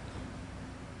contact me.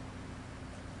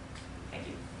 Thank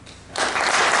you.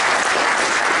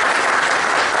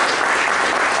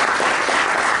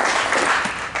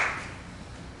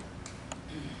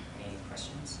 Any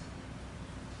questions?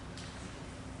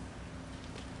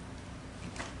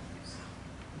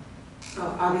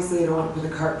 Well, obviously you don't want to put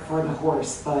the cart before the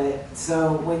horse, but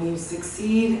so when you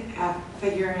succeed at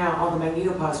figuring out all the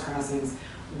magnetopause crossings,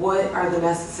 what are the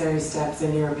necessary steps,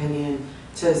 in your opinion,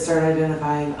 to start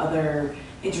identifying other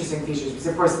interesting features? Because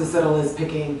of course the CITL is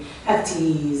picking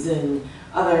FTEs and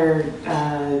other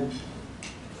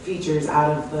features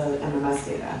out of the MMS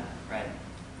data. Right.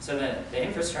 So the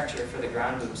infrastructure for the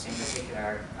ground loops in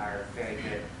particular are very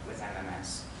good with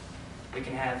MMS. We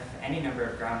can have any number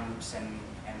of ground loops and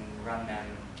run them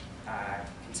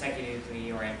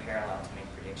consecutively or in parallel to make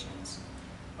predictions.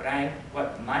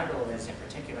 What my goal is in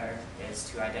particular is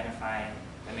to identify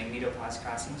the magnetopause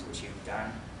crossings, which you've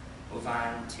done, move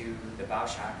on to the bow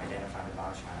shock, identify the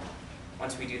bow shock.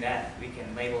 Once we do that, we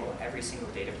can label every single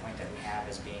data point that we have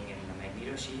as being in the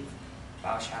magnetosheath,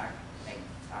 bow shock,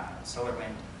 solar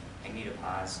wind,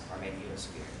 magnetopause, or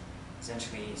magnetosphere,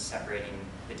 essentially separating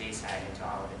the day side into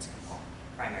all of its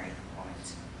primary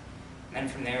components. And then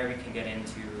from there, we can get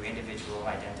into individual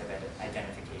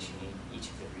identification in each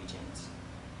of the regions.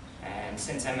 And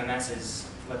since MMS is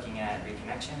looking at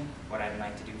reconnection, what I'd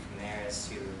like to do from there is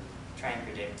to try and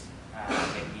predict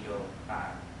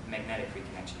magnetic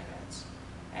reconnection events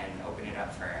and open it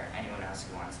up for anyone else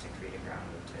who wants to create a ground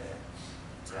loop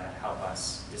to help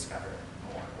us discover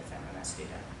more with MMS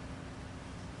data.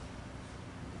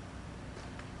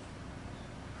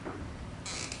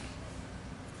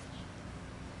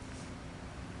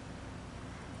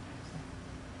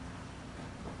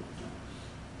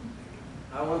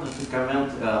 I wanted to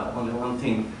comment on one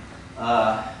thing,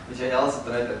 which I also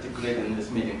tried to articulate in this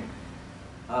meeting.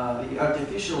 The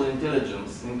artificial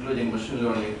intelligence, including machine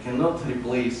learning, cannot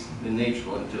replace the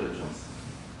natural intelligence.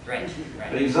 Right.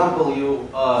 For example, you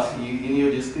in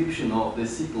your description of the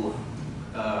CITL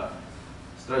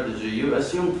strategy, you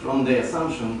assumed from the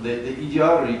assumption that the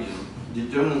EDR region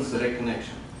determines the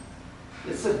reconnection.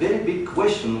 It's a very big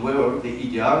question whether the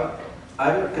EDR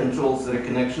either controls the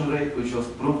reconnection rate, which was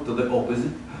proved to the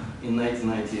opposite in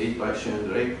 1998 by Shane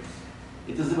Drake.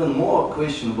 It is even more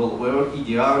questionable whether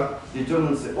EDR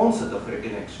determines the onset of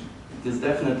reconnection. It is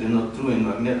definitely not true in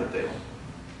magnetotail.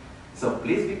 So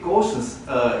please be cautious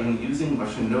in using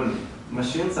machine learning.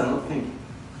 Machines are not thinking.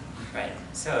 Right.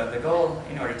 So the goal,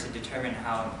 in order to determine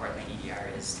how important the EDR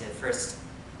is, to first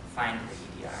find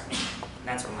the EDR. And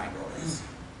that's what my goal is.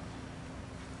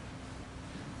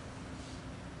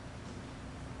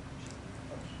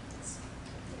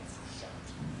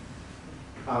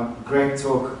 Great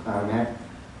talk, Matt.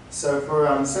 So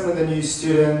for some of the new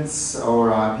students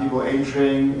or people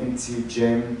entering into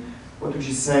GEM, what would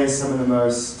you say some of the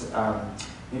most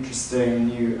interesting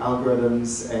new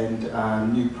algorithms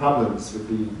and new problems would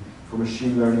be for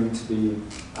machine learning to be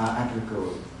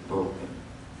applicable?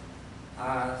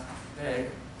 I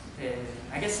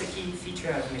guess the key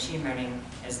feature of machine learning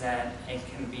is that it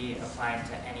can be applied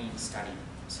to any study.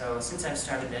 So since I've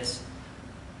started this,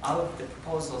 all of the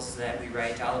proposals that we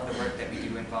write, all of the work that we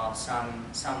do involves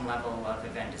some level of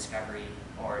event discovery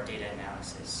or data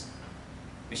analysis.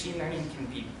 Machine learning can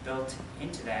be built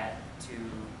into that to,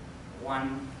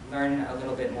 one, learn a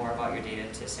little bit more about your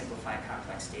data to simplify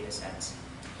complex data sets,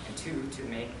 and two, to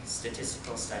make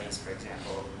statistical studies, for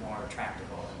example, more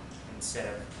tractable and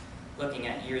instead of looking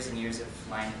at years and years of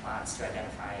line plots to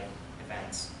identify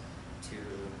events, to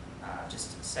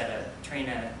just train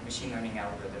a machine learning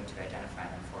algorithm to identify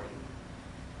them for you.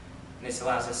 And this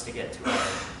allows us to get to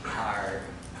our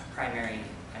primary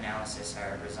analysis,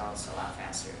 our results, a lot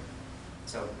faster.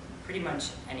 So pretty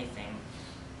much anything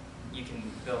you can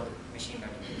build machine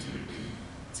learning into.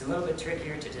 It's a little bit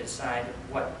trickier to decide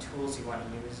what tools you want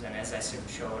to use, and as I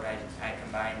showed, I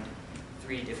combined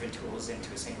 3 different tools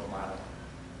into a single model.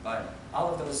 But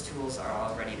all of those tools are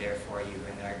already there for you,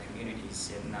 and there are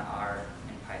communities in R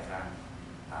and Python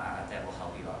that will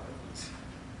help you out with these.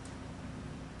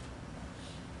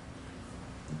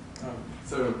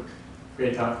 So,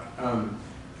 great talk.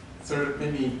 Sort of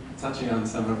maybe touching on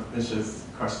some of Misha's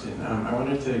question, I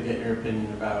wanted to get your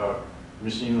opinion about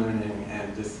machine learning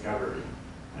and discovery.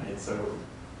 Right? So,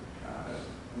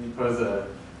 let me pose a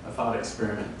thought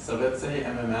experiment. So let's say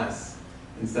MMS,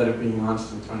 instead of being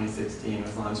launched in 2016,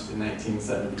 was launched in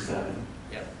 1977.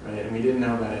 Yep. Right? And we didn't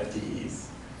know about FTEs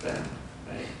then.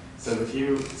 Right? So if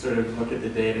you sort of look at the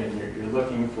data and you're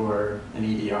looking for an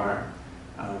EDR,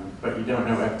 but you don't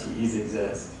know FTEs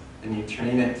exist, and you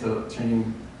train it to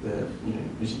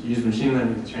use machine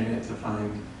learning to train it to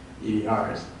find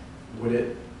EDRs, would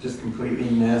it just completely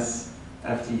miss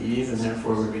FTEs and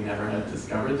therefore would we never have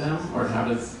discovered them? Or how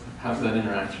does that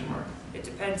interaction work? It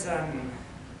depends on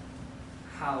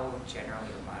how general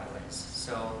your model is.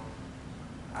 So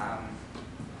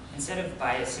instead of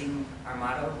biasing our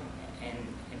model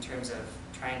in terms of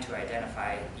trying to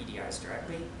identify EDRs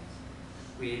directly,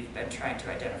 we've been trying to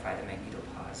identify the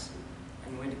magnetopause.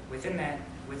 And within that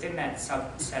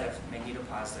subset of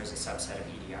magnetopause, there's a subset of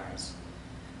EDRs.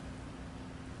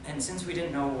 And since we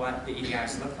didn't know what the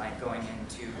EDRs looked like going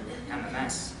into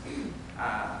MMS,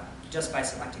 just by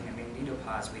selecting the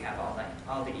magnetopause, we have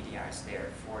all the EDRs there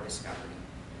for discovery.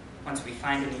 Once we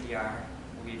find an EDR,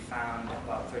 we've found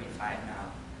about 35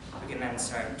 now, we can then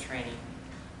start training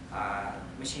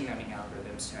machine learning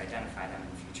algorithms to identify them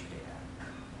in future data.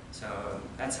 So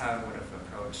that's how I would have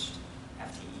approached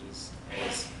FTEs.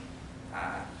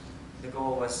 The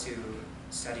goal was to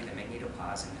study the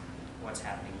magnetopause and what's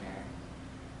happening there.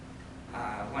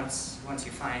 Once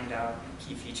you find out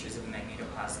key features of the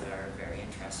magnetopause that are very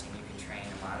interesting, you can train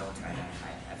a model to identify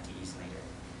FTEs later.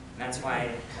 And that's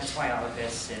why all of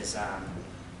this is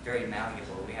very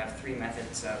malleable. We have 3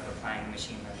 methods of applying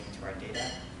machine learning to our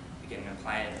data. We can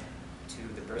apply it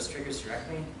to the burst triggers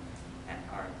directly,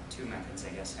 or 2 methods, I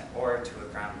guess, or to a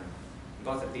ground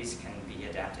rule. Both of these can be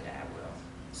adapted at will.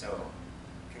 So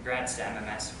congrats to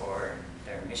MMS for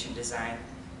their mission design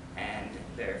and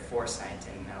their foresight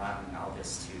in allowing all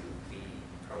this to be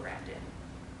programmed in.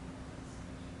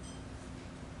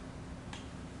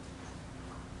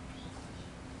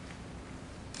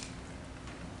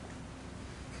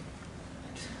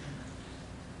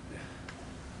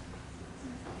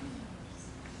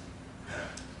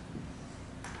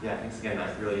 Yeah, thanks again.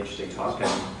 That's a really interesting talk.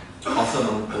 And also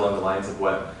along the lines of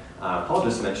what Paul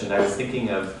just mentioned, I was thinking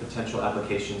of potential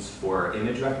applications for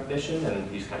image recognition,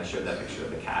 and you just kind of showed that picture of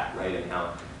the cat, right, and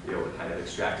how you're able to kind of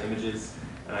extract images.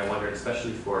 And I wondered,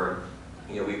 especially for,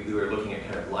 we were looking at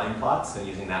kind of line plots and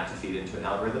using that to feed into an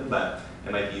algorithm, but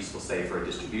it might be useful, say, for a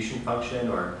distribution function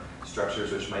or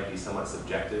structures which might be somewhat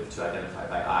subjective to identify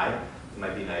by eye. It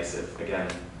might be nice if, again,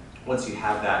 once you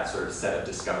have that sort of set of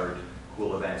discovered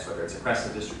cool events, whether it's a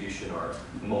crescent distribution or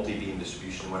multi-beam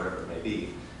distribution, whatever it may be,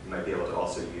 you might be able to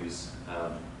also use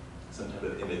some type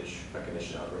of image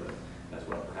recognition algorithm as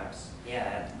well, perhaps.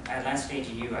 Yeah, at last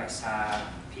AGU, I saw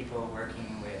people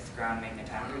working with ground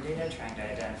magnetometer data, trying to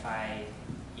identify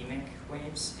EMIC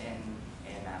waves in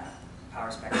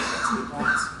power spectrum density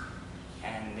plots,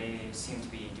 and they seem to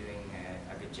be doing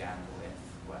a good job with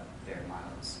what their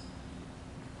models.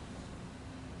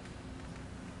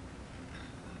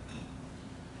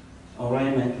 All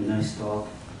right, Matt, nice talk.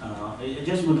 I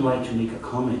just would like to make a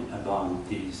comment about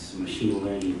this machine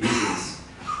learning business.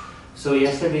 So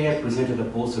yesterday I presented a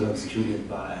postdoc student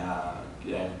by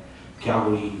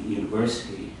Calgary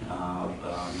University.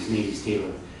 His name is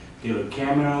Taylor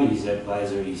Cameron. His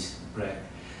advisor is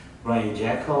Brian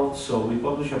Jackal. So we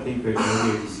published a paper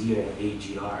earlier this year at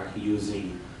AGR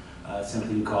using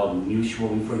something called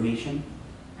mutual information.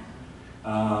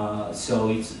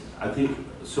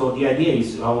 So the idea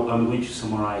is, I'm going to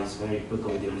summarize very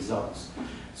quickly the results.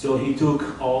 So he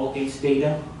took all ACE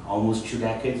data, almost 2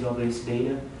 decades of ACE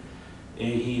data,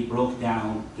 and he broke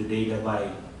down the data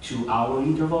by 2-hour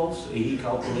intervals, and he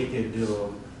calculated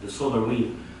the solar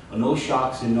wind, no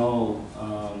shocks and no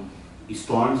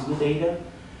storms in the data,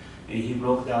 and he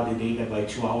broke down the data by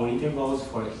 2-hour intervals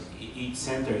for each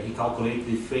center, he calculated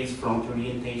the face front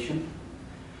orientation,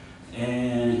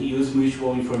 and he used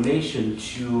mutual information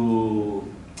to,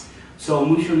 so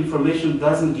mutual information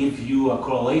doesn't give you a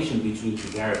correlation between two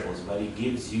variables, but it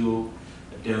gives you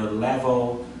the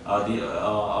level of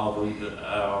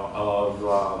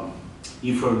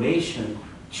information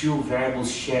two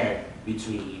variables share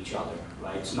between each other,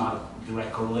 right? It's not a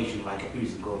direct correlation like a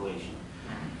Pearson correlation.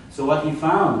 So what he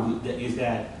found is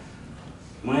that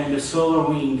when the solar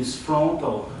wind is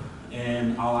frontal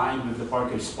and aligned with the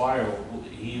Parker spiral,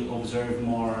 he observed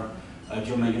more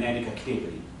geomagnetic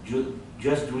activity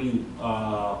just during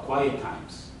quiet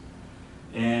times.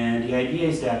 And the idea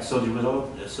is that, so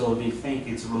they think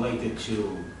it's related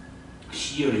to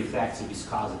shear effects and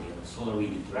viscosity of the solar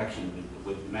wind interaction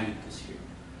with magnetosphere.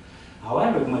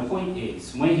 However, my point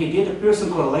is, when he did a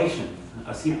Pearson correlation,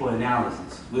 a simple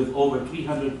analysis with over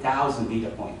 300,000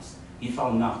 data points, he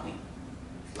found nothing,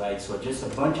 right? So just a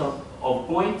bunch of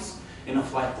points in a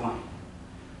flat line.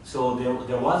 So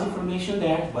there was information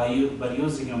there, by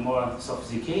using a more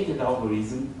sophisticated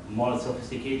algorithm, more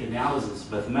sophisticated analysis,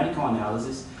 mathematical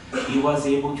analysis, he was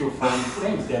able to find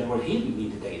things that were hidden in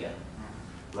the data,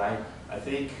 right? I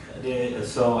think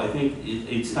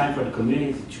it's time for the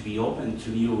community to be open to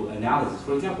new analysis.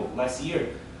 For example, last year,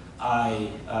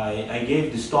 I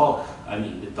gave this talk,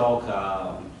 the talk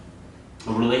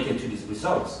related to these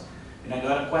results, and I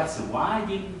got a question, why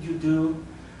didn't you do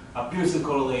a Pearson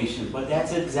correlation? But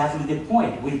that's exactly the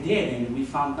point. We did, and we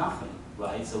found nothing,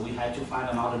 right? So we had to find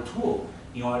another tool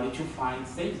in order to find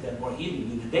things that were hidden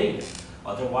in the data.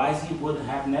 Otherwise, you would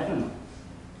have never known.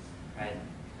 Right.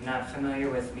 I'm not familiar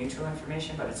with mutual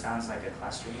information, but it sounds like a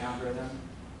clustering algorithm.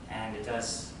 And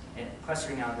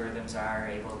clustering algorithms are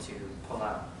able to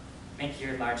make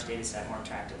your large data set more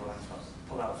tractable and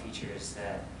pull out features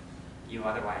that you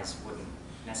otherwise wouldn't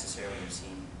necessarily have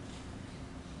seen.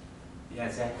 Yeah,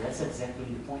 exactly. That's exactly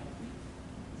the point.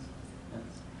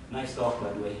 Nice talk,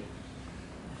 by the way.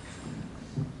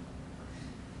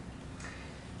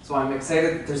 So I'm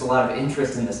excited that there's a lot of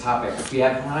interest in this topic. We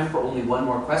have time for only one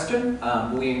more question.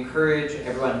 We encourage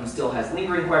everyone who still has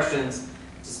lingering questions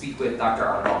to speak with Dr.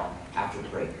 Argall after the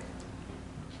break.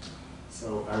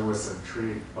 So I was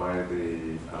intrigued by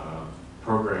the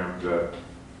program that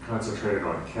concentrated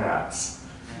on cats,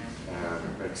 and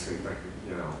it makes me think,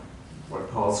 what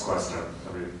Paul's question,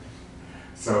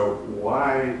 so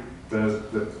what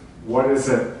is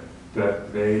it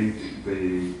that made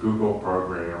the Google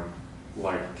program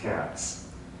like cats?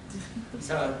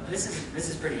 So this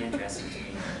is pretty interesting to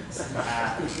me.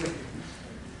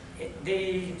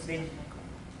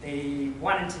 They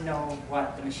wanted to know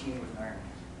what the machine would learn.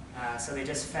 So they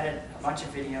just fed it a bunch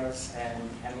of videos and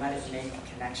let it make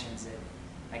connections.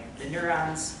 Like the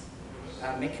neurons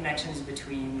make connections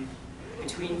between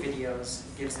videos,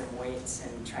 gives them weights,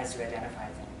 and tries to identify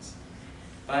things.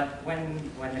 But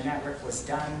when the network was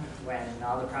done, when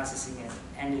all the processing had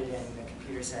ended and the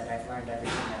computer said, I've learned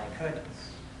everything that I could,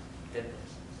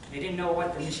 they didn't know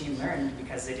what the machine learned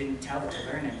because they didn't tell it to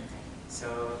learn anything.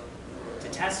 So to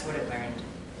test what it learned,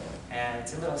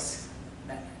 it's a little,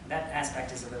 that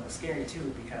aspect is a little scary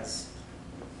too, because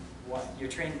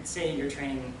say you're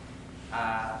training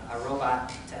a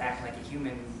robot to act like a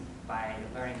human by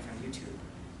learning from YouTube,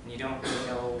 and you don't really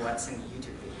know what's in the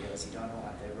YouTube videos, you don't know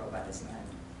what the robot has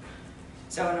learned.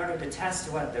 So in order to test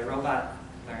what the robot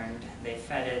learned, they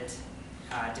fed it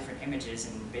different images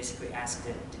and basically asked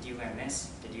it, did you learn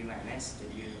this? Did you learn this?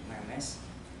 Did you learn this?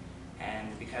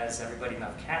 And because everybody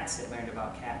loved cats, it learned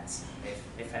about cats.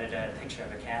 They fed it a picture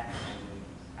of a cat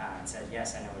and it said,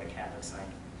 yes, I know what a cat looks like.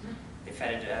 They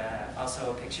fed it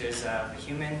also pictures of a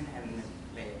human, and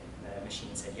the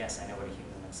machine said, yes, I know what a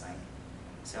human looks like.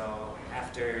 So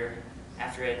after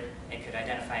it could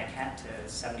identify a cat to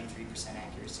 73%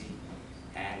 accuracy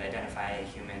and identify a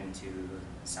human to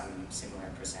some similar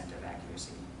percent of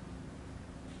accuracy.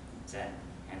 Does that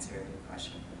answer your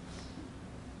question?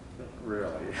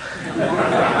 Really?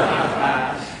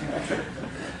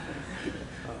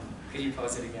 Could you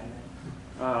pose it again then?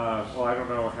 Well, I don't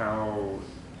know how,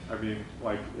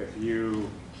 like if you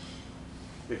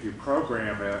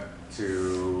program it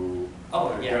to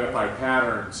identify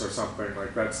patterns or something,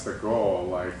 like that's the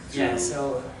goal, yeah,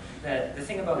 so the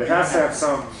thing about it has to have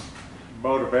some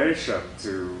motivation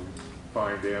to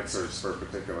find answers for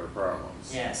particular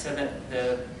problems. Yeah, so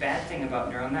the bad thing about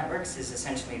neural networks is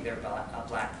essentially they're a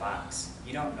black box.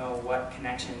 You don't know what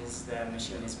connections the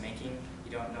machine is making.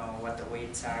 You don't know what the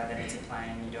weights are that it's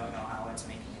applying. You don't know how it's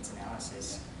making its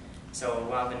analysis. So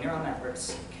while the neural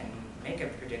networks can make a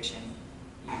prediction,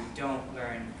 you don't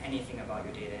learn anything about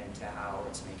your data into how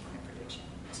it's making a prediction,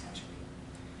 essentially.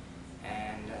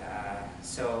 And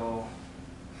so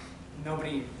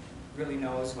nobody really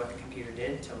knows what the computer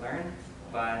did to learn,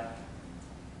 but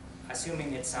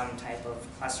assuming it's some type of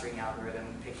clustering algorithm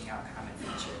picking out common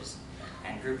features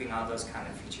and grouping all those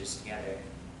common features together,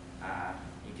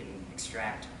 you can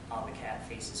extract all the cat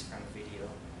faces from a video,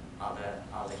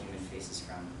 all the human faces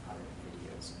from other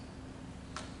videos.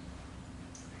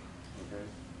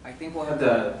 I think we'll have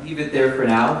to leave it there for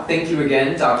now. Thank you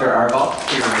again, Dr. Argall,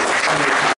 for your